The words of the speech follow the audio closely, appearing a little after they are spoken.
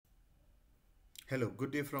Hello,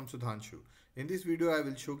 good day from Sudhanshu. In this video, I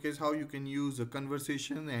will showcase how you can use a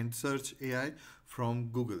conversation and search AI from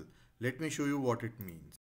Google. Let me show you what it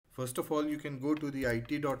means. First of all, you can go to the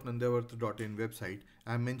it.nandavarth.in website.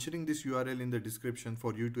 I am mentioning this URL in the description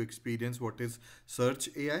for you to experience what is Search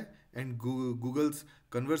AI and Google's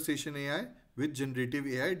Conversation AI with Generative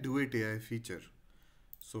AI Duet AI feature.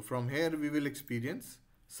 So from here, we will experience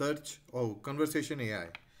Conversation AI.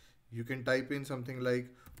 You can type in something like,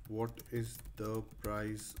 what is the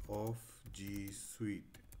price of G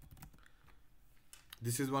Suite?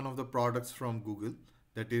 This is one of the products from Google,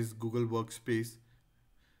 that is Google Workspace.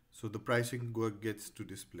 So the pricing gets to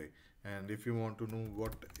display. And if you want to know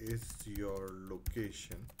what is your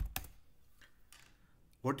location,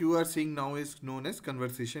 what you are seeing now is known as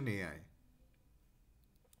Conversation AI.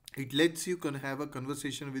 It lets you can have a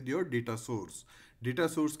conversation with your data source. Data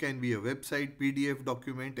source can be a website, PDF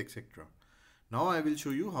document, etc. Now I will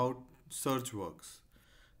show you how search works.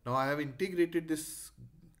 Now I have integrated this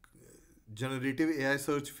generative AI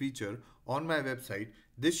search feature on my website.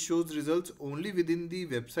 This shows results only within the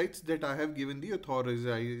websites that I have given the authority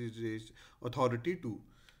to.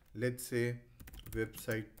 Let's say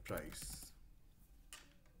website price.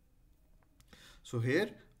 So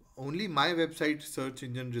here only my website search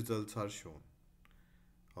engine results are shown.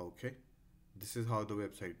 Okay, this is how the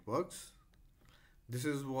website works. This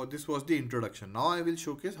was the introduction. Now I will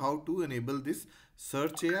showcase how to enable this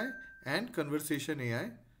search AI and conversation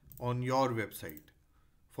AI on your website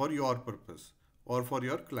for your purpose or for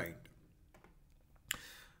your client.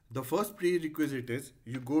 The first prerequisite is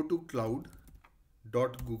you go to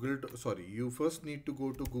you first need to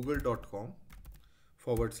go to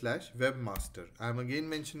google.com/webmaster. I am again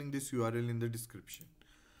mentioning this URL in the description.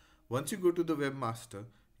 Once you go to the webmaster,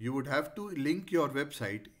 you would have to link your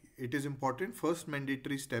website. It is important. First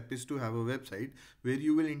mandatory step is to have a website where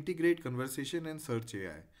you will integrate conversation and search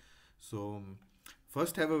AI. So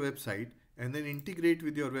first have a website and then integrate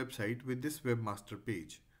with your website with this webmaster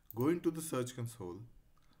page. Go into the search console.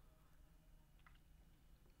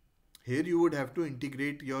 Here you would have to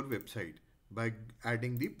integrate your website by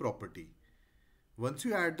adding the property. Once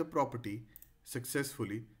you add the property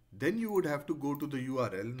successfully, then you would have to go to the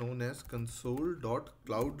URL known as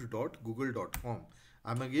console.cloud.google.com.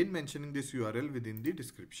 I'm again mentioning this URL within the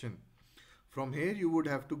description. From here you would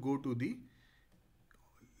have to go to the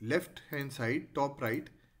left hand side top right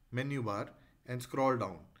menu bar and scroll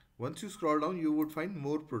down. Once you scroll down, you would find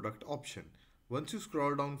more product option. Once you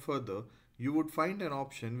scroll down further, you would find an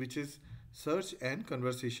option which is search and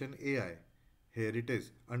conversation AI. Here it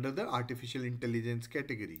is under the artificial intelligence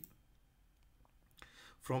category.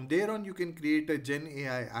 From there on, you can create a Gen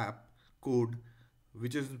AI app code,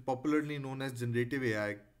 which is popularly known as generative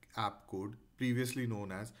AI app code, previously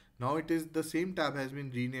known as. Now it is the same tab has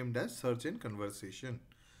been renamed as search and conversation.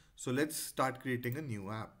 So let's start creating a new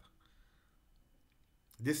app.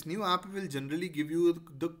 This new app will generally give you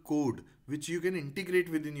the code which you can integrate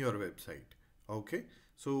within your website. Okay.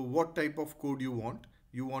 So what type of code you want?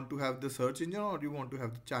 You want to have the search engine or you want to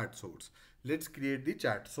have the chat source? Let's create the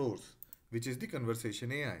chat source, which is the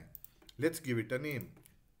conversation AI. Let's give it a name.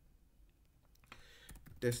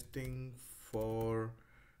 Testing for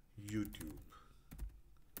YouTube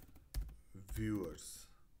viewers.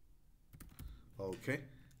 Okay.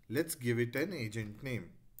 Let's give it an agent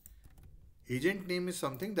name. Agent name is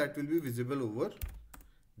something that will be visible over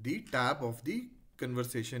the tab of the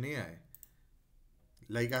conversation AI.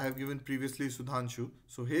 Like I have given previously Sudhanshu.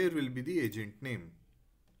 So here will be the agent name.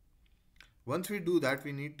 Once we do that,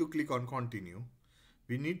 we need to click on continue.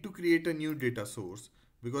 We need to create a new data source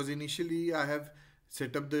because initially I have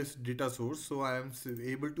set up this data source. So I am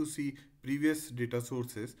able to see previous data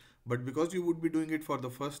sources, but because you would be doing it for the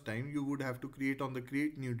first time, you would have to create on the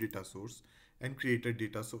create new data source and create a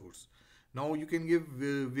data source. Now you can give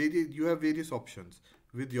you have various options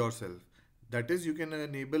with yourself. That is, you can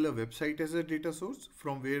enable a website as a data source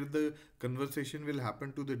from where the conversation will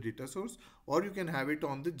happen to the data source, or you can have it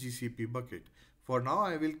on the GCP bucket. For now,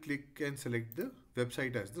 I will click and select the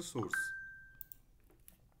website as the source.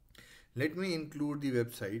 Let me include the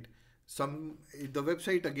website. The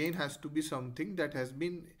website again has to be something that has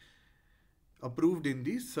been approved in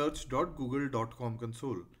the search.google.com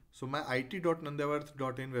console. So my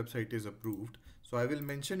it.nandavarth.in website is approved. So I will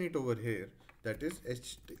mention it over here. That is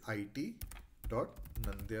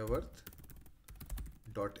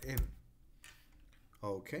it.nandavarth.in.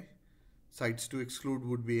 Okay. Sites to exclude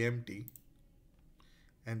would be empty.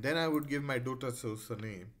 And then I would give my data source a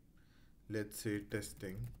name. Let's say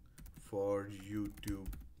testing for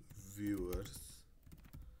YouTube viewers.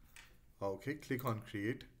 Okay, click on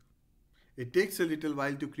create. It takes a little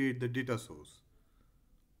while to create the data source.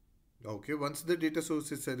 Okay, once the data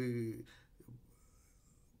source is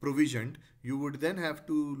provisioned, you would then have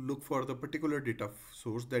to look for the particular data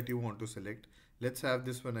source that you want to select. Let's have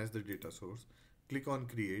this one as the data source. Click on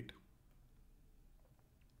create.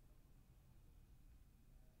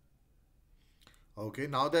 Okay,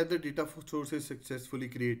 now that the data source is successfully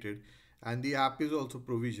created and the app is also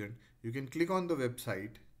provisioned, you can click on the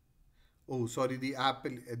website. Oh, sorry, the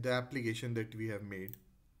application that we have made.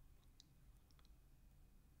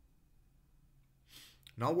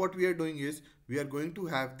 Now what we are doing is we are going to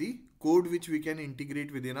have the code which we can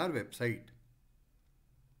integrate within our website.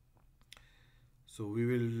 So we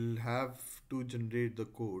will have to generate the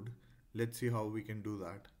code. Let's see how we can do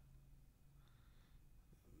that.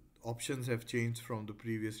 Options have changed from the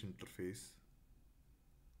previous interface.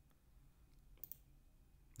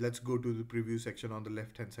 Let's go to the preview section on the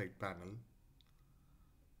left hand side panel.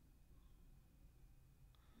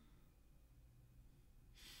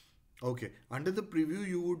 Okay, under the preview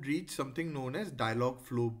you would reach something known as dialog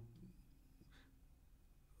flow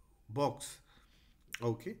box.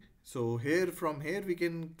 Okay, so here from here we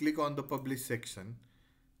can click on the publish section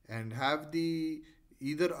and have the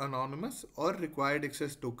either anonymous or required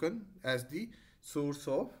access token as the source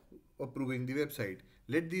of approving the website.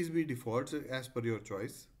 Let these be defaults as per your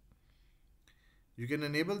choice. You can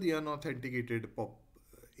enable the unauthenticated POP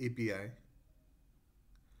API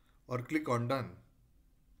or click on done.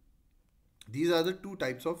 These are the two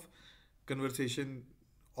types of conversation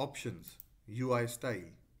options, UI style.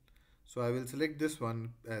 So I will select this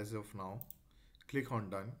one as of now. Click on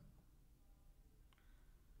done.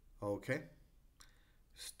 Okay.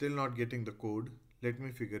 Still not getting the code. Let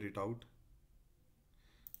me figure it out.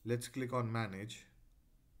 Let's click on manage.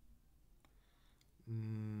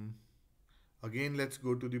 Again, let's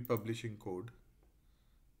go to the publishing code.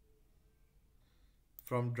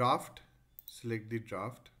 From draft, select the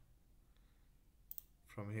draft.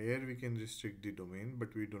 From here, we can restrict the domain,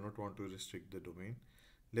 but we do not want to restrict the domain.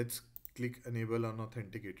 Let's click enable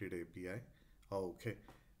unauthenticated API. Okay.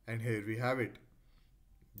 And here we have it.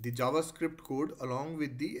 The JavaScript code along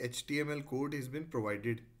with the HTML code has been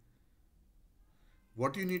provided.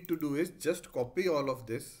 What you need to do is just copy all of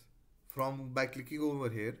this from by clicking over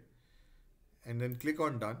here and then click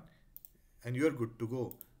on done and you are good to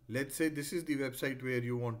go. Let's say this is the website where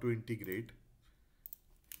you want to integrate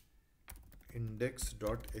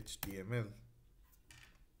index.html.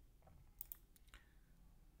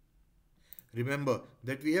 Remember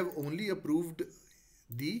that we have only approved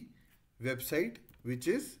the website which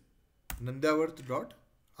is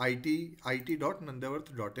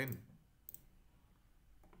nandavarth.it.nandavarth.in,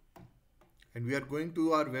 and we are going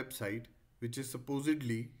to our website which is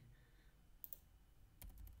supposedly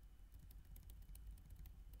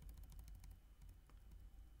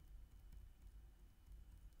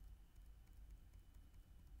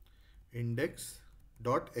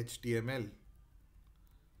index.html.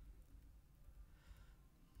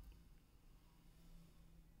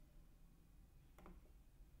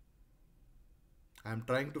 I am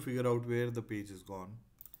trying to figure out where the page is gone.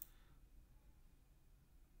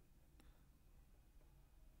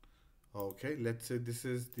 Okay, let's say this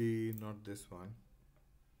is the not this one.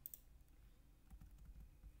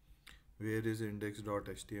 Where is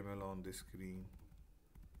index.html on the screen?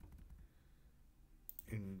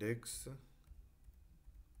 Index.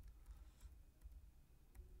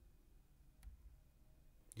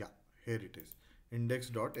 Yeah, here it is.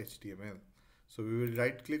 Index.html. So we will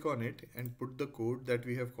right click on it and put the code that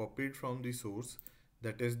we have copied from the source,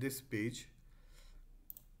 that is this page,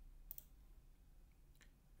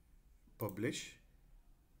 publish,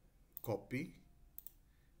 copy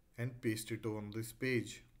and paste it on this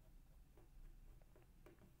page.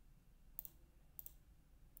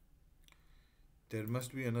 There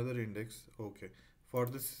must be another index. Okay. For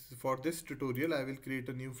this tutorial I will create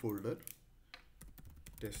a new folder,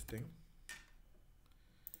 testing,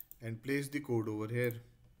 and place the code over here.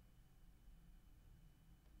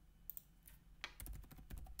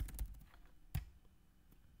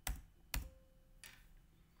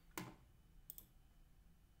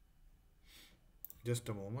 Just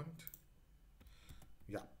a moment.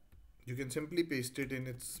 Yeah, you can simply paste it in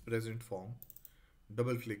its present form,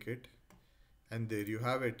 double click it, and there you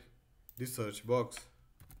have it, the search box.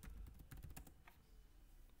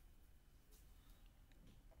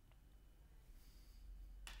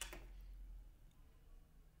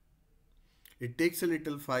 It takes a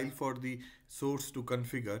little file for the source to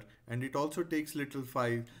configure, and it also takes little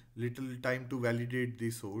time to validate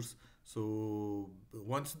the source. So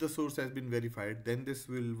once the source has been verified, then this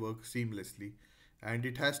will work seamlessly and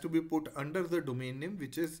it has to be put under the domain name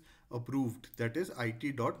which is approved, that is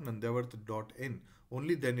it.nandavarth.in.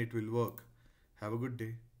 Only then it will work. Have a good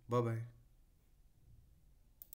day. Bye bye.